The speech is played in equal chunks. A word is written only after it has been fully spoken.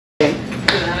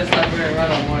I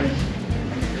don't mind.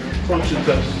 Function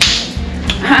test.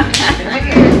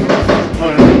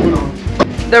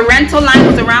 The rental line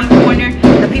was around the corner.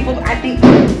 The people, I think.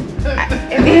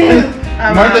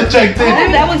 Martha checked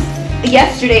in. That was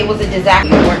yesterday. It was a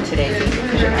disaster. Work today.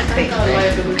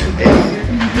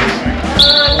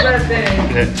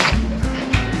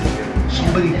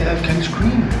 Somebody can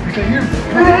scream. You can hear.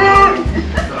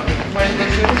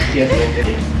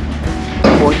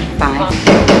 45.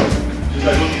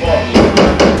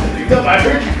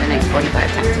 FNX-45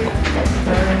 tactical.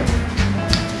 I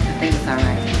think it's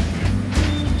alright.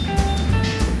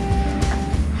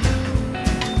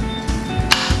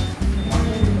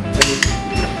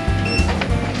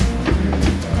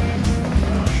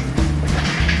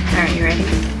 Alright, you ready?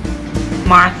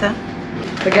 Martha?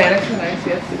 The galaxy nice,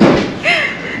 yes.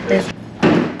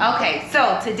 Okay,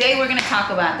 so today we're going to talk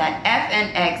about that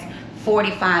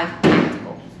FNX-45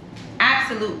 tactical.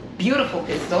 Absolute beautiful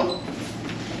pistol.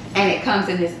 And it comes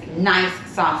in this nice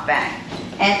soft bag.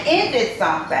 And in this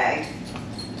soft bag,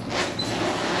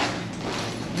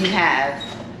 you have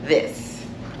this.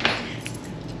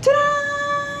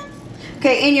 Ta-da!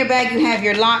 Okay, in your bag you have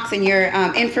your locks and your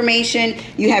information.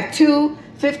 You have two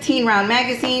 15-round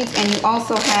magazines, and you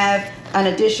also have an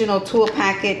additional tool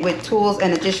packet with tools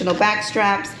and additional back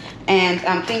straps and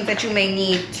things that you may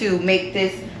need to make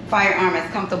this firearm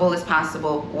as comfortable as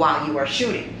possible while you are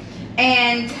shooting.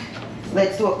 And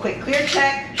let's do a quick clear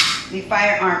check. The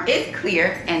firearm is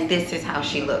clear, and this is how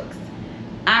she looks.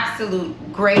 Absolute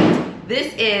great.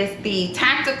 This is the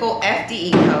tactical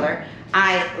FDE color.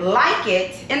 I like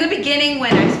it. In the beginning,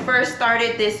 when I first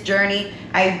started this journey,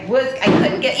 I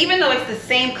couldn't get, even though it's the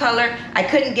same color, I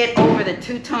couldn't get over the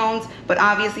two tones, but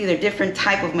obviously they're different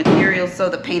type of materials, so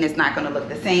the paint is not going to look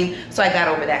the same. So I got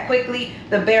over that quickly.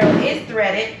 The barrel is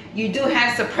threaded. You do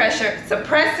have suppressor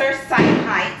sight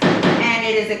height, and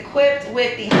it is equipped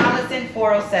with the Holosun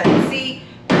 407C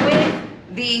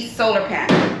with the solar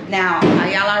panel. Now,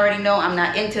 y'all already know I'm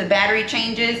not into battery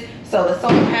changes, so the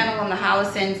solar panel on the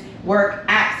Holosuns work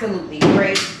absolutely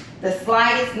great. The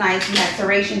slide is nice. You have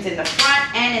serrations in the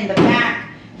front and in the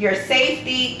back. Your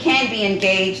safety can be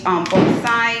engaged on both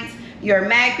sides. Your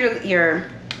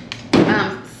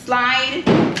slide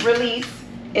release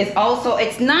is also,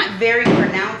 it's not very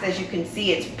pronounced, as you can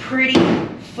see. It's pretty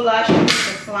flush with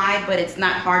the slide, but it's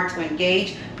not hard to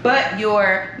engage. But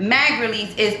your mag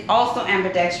release is also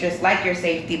ambidextrous, like your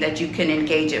safety, that you can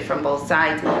engage it from both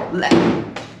sides.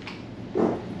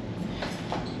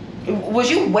 Was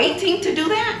you waiting to do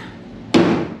that?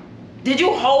 Did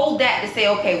you hold that to say,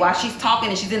 okay, while she's talking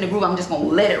and she's in the groove, I'm just going to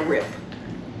let it rip?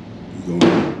 You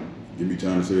gonna give me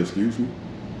time to say excuse me?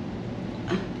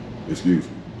 Excuse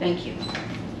me. Thank you.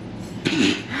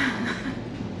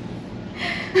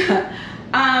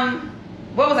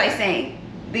 What was I saying?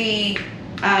 The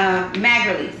mag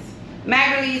release.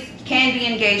 Mag release can be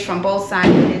engaged from both sides.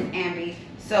 It is ambi.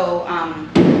 So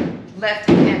left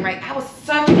and right. I was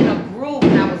such in a groove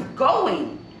and I was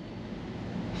going.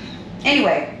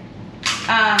 Anyway,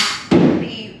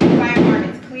 the firearm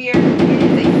is clear. It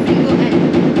is a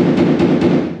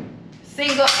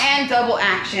single and double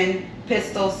action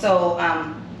pistol. So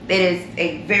it is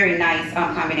a very nice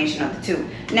combination of the two.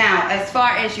 Now, as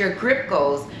far as your grip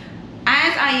goes,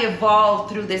 as I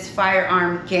evolved through this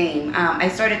firearm game, I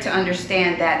started to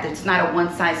understand that it's not a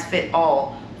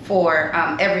one-size-fits-all for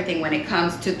everything when it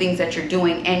comes to things that you're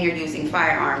doing and you're using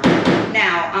firearms.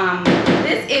 Now,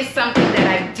 this is something that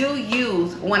I do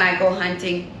use when I go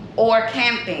hunting or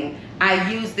camping. I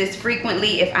use this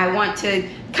frequently if I want to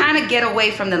kind of get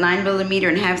away from the 9mm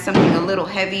and have something a little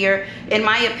heavier. In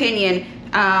my opinion,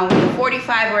 with a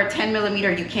 45 or a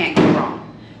 10mm, you can't go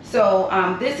wrong. So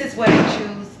this is what I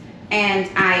choose, and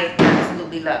I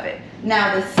absolutely love it.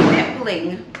 Now the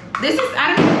stippling, this is,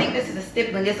 I don't even think this is a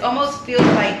stippling. This almost feels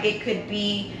like it could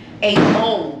be a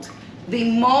mold.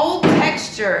 The mold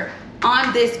texture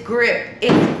on this grip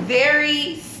is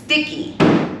very sticky.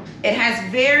 It has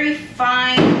very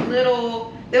fine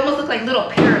little, they almost look like little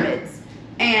pyramids.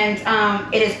 And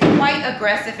it is quite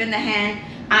aggressive in the hand.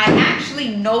 I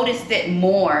actually noticed it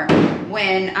more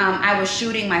when I was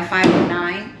shooting my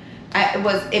 509.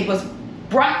 It was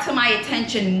brought to my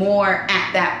attention more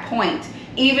at that point.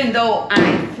 Even though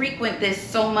I frequent this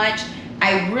so much,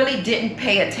 I really didn't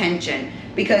pay attention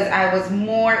because I was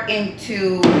more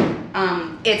into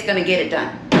it's gonna get it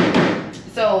done.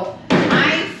 So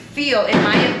I feel, in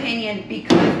my opinion,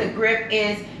 because the grip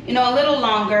is, you know, a little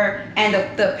longer and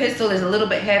the pistol is a little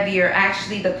bit heavier,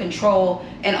 actually the control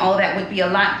and all that would be a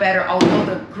lot better, although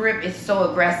the grip is so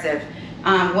aggressive.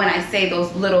 When I say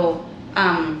those little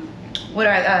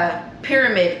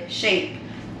pyramid shape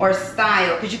or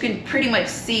style, because you can pretty much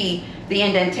see the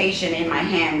indentation in my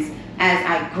hands as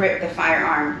I grip the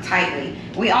firearm tightly.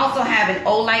 We also have an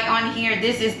O-light on here.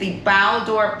 This is the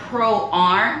Baldor Pro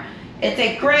R. It's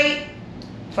a great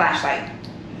flashlight.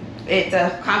 It's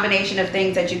a combination of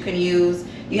things that you can use.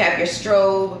 You have your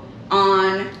strobe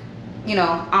on, you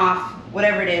know, off,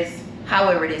 whatever it is,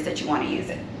 however it is that you want to use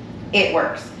it. It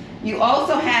works. You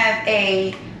also have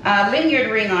a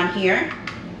lanyard ring on here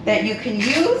that you can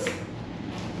use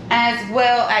as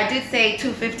well. I did say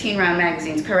 2 15-round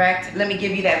magazines, correct? Let me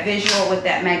give you that visual with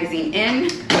that magazine in.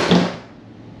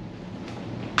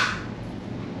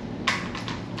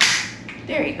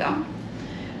 There you go.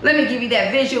 Let me give you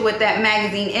that visual with that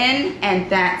magazine in, and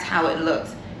that's how it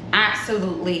looks.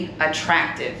 Absolutely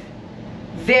attractive.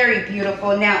 Very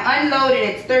beautiful. Now unloaded,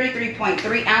 it's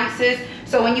 33.3 ounces.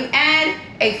 So when you add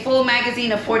a full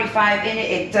magazine of 45 in it,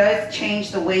 it does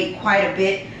change the weight quite a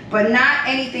bit, but not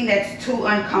anything that's too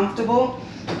uncomfortable.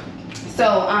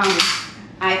 So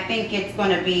I think it's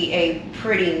going to be a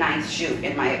pretty nice shoot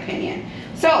in my opinion.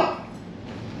 So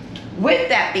with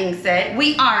that being said,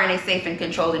 we are in a safe and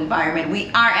controlled environment. We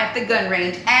are at the gun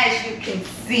range. As you can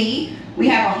see, we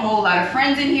have a whole lot of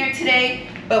friends in here today,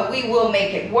 but we will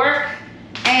make it work.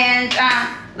 And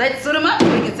let's suit them up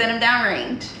so we can send them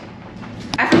downrange.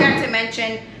 I forgot to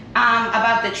mention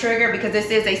about the trigger, because this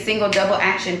is a single double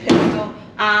action pistol.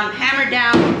 Hammer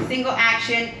down, single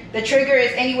action. The trigger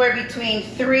is anywhere between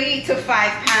 3 to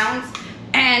 5 pounds.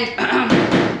 And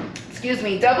excuse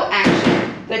me, double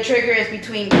action, the trigger is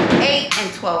between 8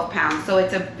 and 12 pounds. So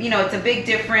it's a, you know, it's a big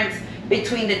difference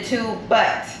between the two.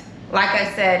 But like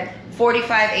I said,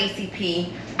 45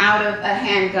 ACP out of a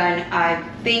handgun, I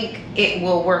think it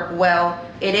will work well.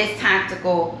 It is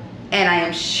tactical, and I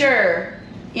am sure,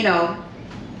 you know,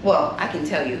 well, I can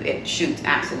tell you it shoots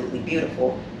absolutely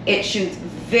beautiful. It shoots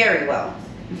very well,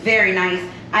 very nice.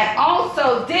 I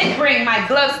also did bring my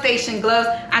glove station gloves.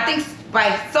 I think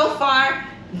by so far,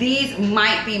 these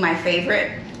might be my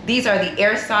favorite. These are the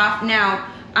Airsoft. Now,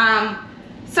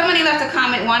 somebody left a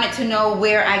comment, wanted to know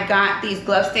where I got these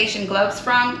glove station gloves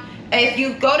from. If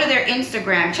you go to their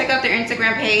Instagram, check out their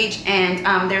Instagram page,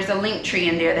 and there's a link tree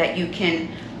in there that you can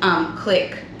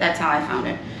click. That's how I found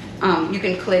it. You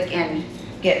can click and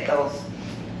get those.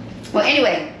 Well,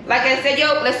 anyway, like I said,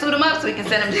 yo, let's suit them up so we can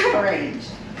send them down range.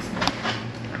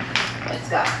 Let's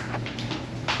go.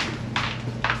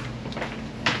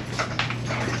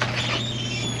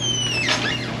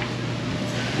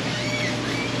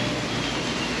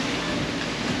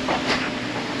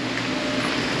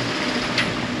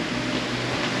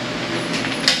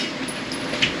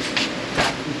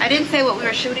 I didn't say what we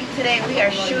were shooting today. We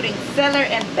are shooting Cellar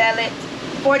and Bellet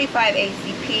 45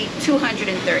 ACP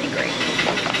 230 grain.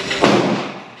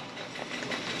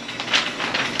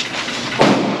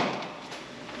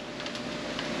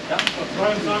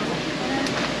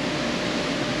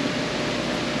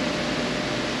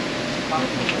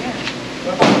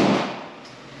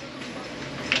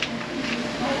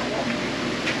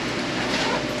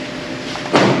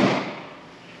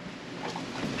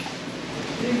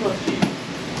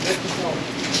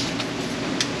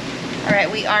 All right,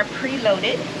 we are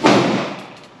preloaded.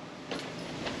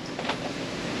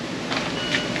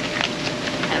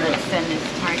 And let's send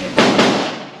this target.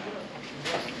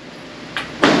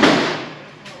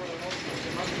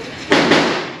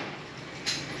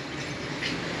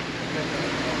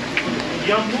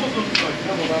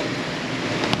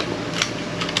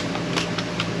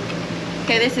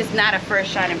 Okay, this is not a first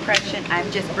shot impression. I'm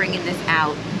just bringing this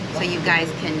out so you guys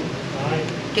can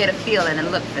get a feel and a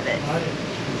look for this.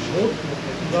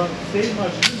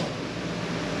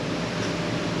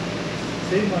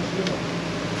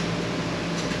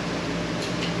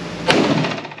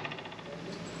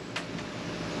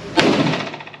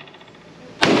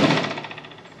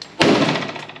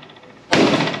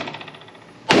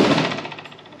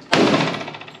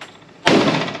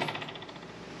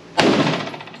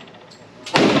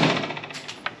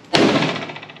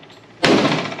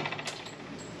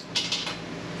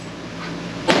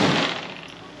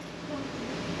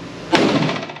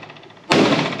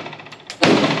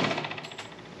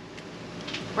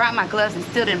 Brought my gloves and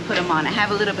still didn't put them on. I have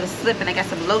a little bit of slip and I got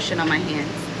some lotion on my hands.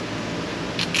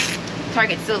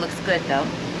 Target still looks good though.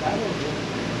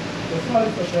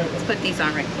 Let's put these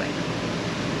on right quick.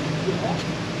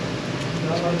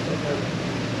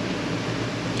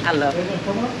 I love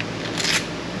it.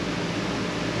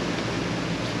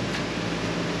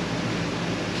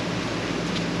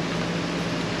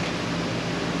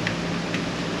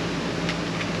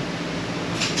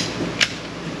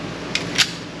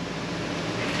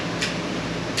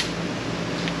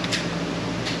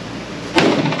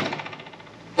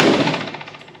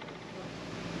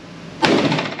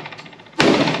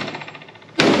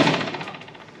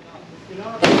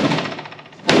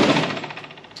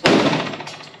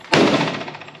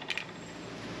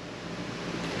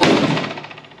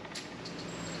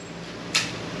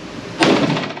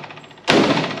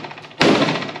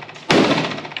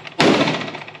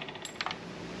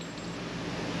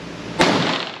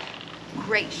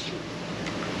 great shoe.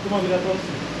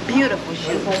 Beautiful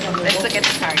shoe. Let's look at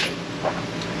the target.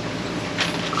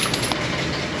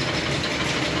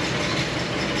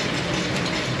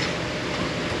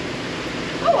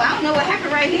 Oh, I don't know what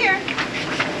happened right here.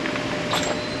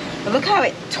 But look how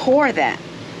it tore that.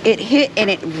 It hit and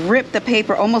it ripped the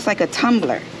paper almost like a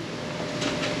tumbler.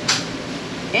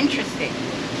 Interesting.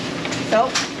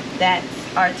 So that's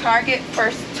our target.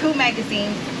 First 2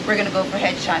 magazines. We're gonna go for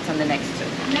headshots on the next 2.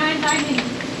 9 minutes.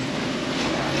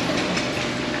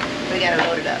 We gotta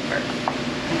load it up first.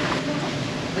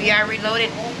 We are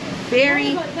reloaded.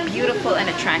 Very beautiful and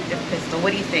attractive pistol.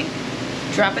 What do you think?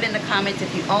 Drop it in the comments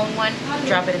if you own one.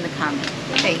 Drop it in the comments.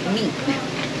 Hey, me.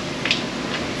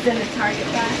 Send the target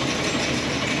back.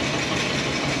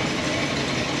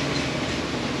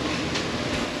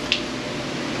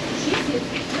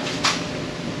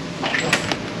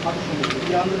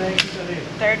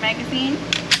 Third magazine.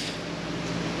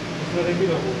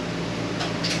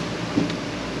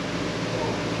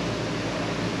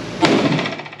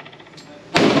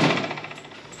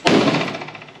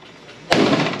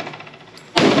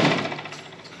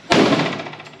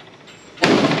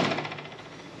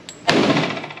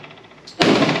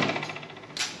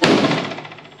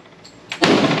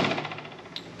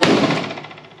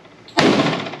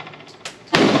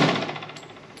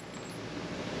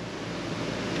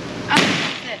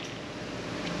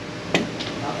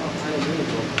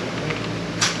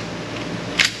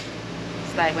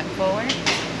 Slide went forward.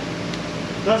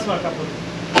 That's my couple.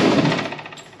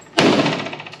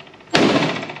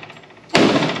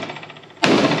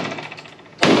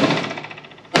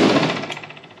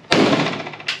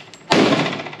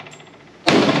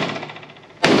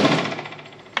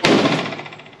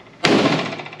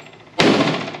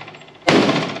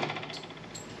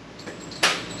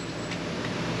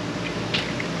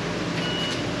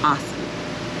 Awesome.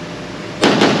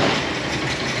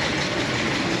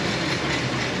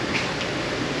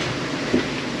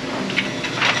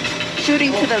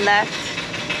 Shooting to the left.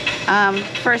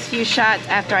 First few shots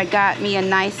after I got me a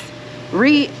nice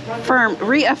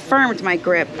reaffirmed my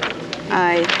grip.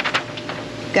 I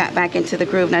got back into the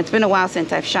groove. Now it's been a while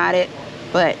since I've shot it,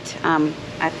 but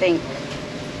I think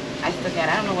I still got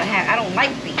it. I don't know what happened. I don't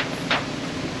like these.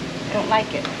 I don't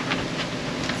like it.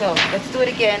 So let's do it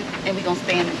again, and we're gonna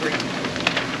stay in the groove.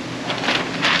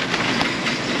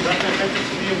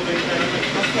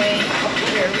 Okay,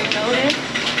 we're reloaded.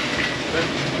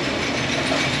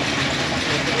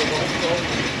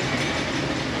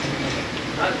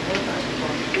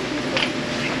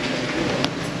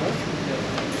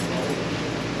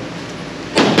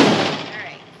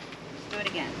 Alright, let's do it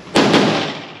again.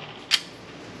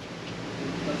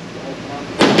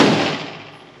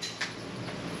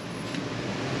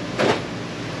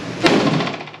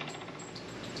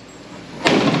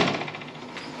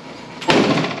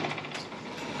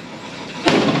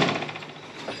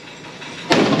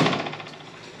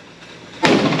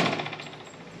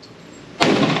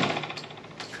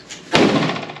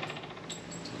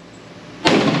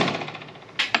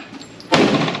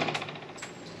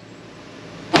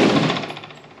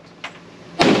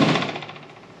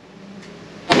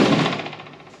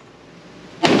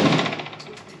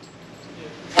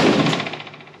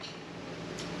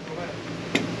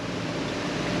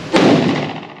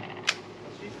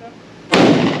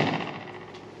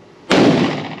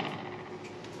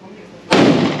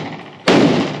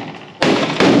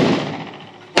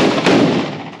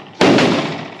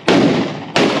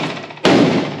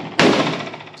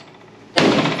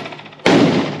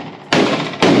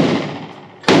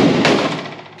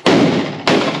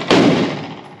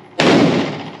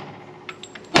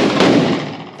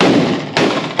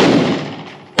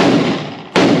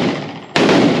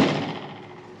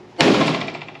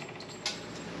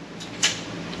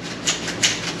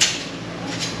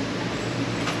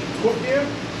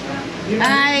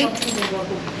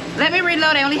 Let me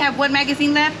reload. I only have 1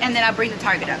 magazine left, and then I'll bring the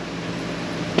target up.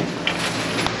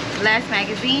 Last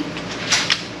magazine.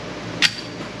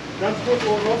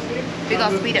 We're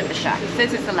gonna speed up the shot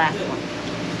since it's the last one.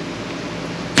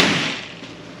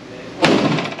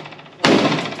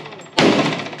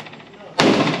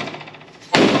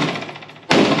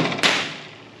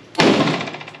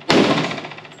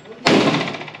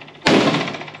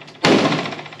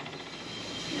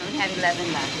 We only have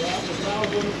 11 left.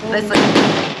 Let's look.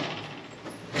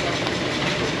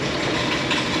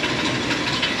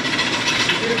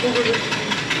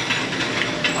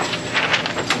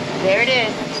 There it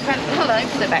is. Hold on, let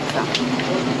me pull it back some.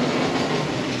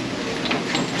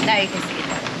 Now you can see it.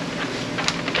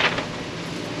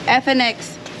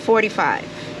 FNX-45.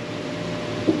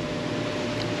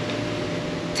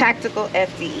 Tactical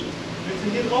FDE.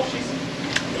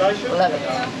 Love it.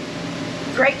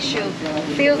 Great shoe.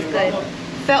 Feels good.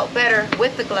 Felt better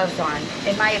with the gloves on,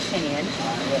 in my opinion.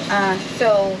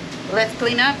 So let's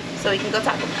clean up so we can go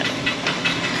talk about it.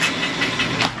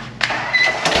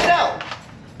 So,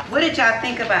 what did y'all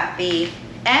think about the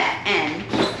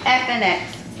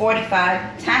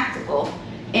FNX-45 Tactical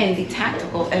in the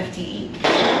Tactical FDE?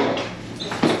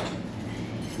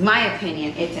 My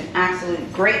opinion, it's an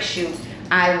absolute great shoe.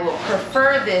 I will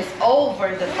prefer this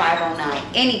over the 509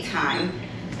 anytime.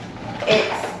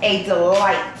 It's a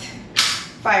delight.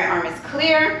 Firearm is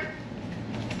clear.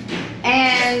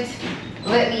 And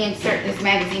let me insert this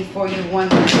magazine for you one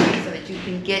more time so that you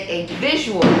can get a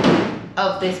visual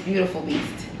of this beautiful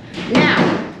beast. Now,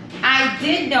 I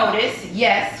did notice,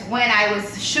 yes, when I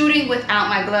was shooting without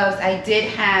my gloves, I did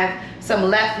have some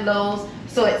left lows,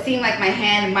 so it seemed like my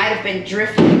hand might have been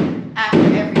drifting after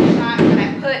every shot. When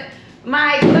I put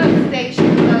my glove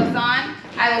station gloves on,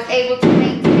 I was able to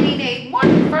maintain a more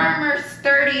firmer,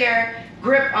 sturdier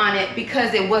grip on it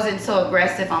because it wasn't so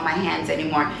aggressive on my hands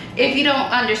anymore. If you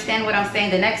don't understand what I'm saying,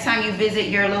 the next time you visit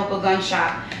your local gun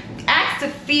shop, ask to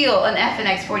feel an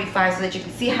FNX-45 so that you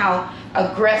can see how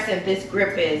aggressive this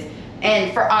grip is,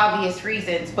 and for obvious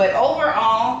reasons. But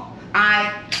overall,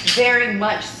 I very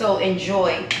much so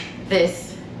enjoy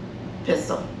this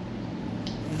pistol.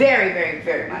 Very, very,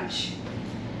 very much.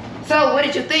 So what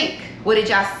did you think? What did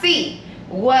y'all see?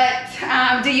 What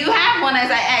do you have one, as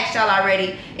I asked y'all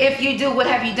already? If you do, what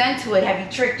have you done to it? Have you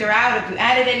tricked her out? Have you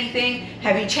added anything?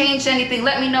 Have you changed anything?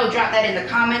 Let me know. Drop that in the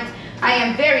comments. I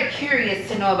am very curious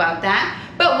to know about that.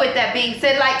 But with that being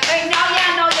said, like, hey,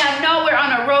 y'all know we're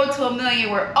on a road to 1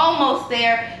 million. We're almost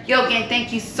there. Yo, again,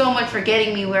 thank you so much for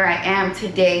getting me where I am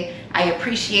today. I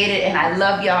appreciate it, and I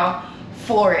love y'all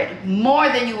for it more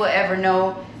than you will ever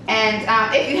know. And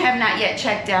if you have not yet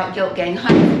checked out Yoke Gang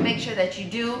Hunt, make sure that you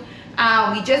do.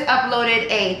 We just uploaded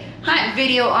a hunt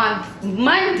video on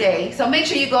Monday, so make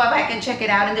sure you go back and check it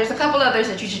out. And there's a couple others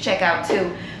that you should check out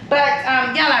too. But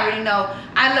y'all already know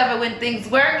I love it when things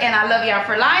work, and I love y'all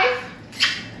for life.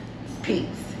 Peace.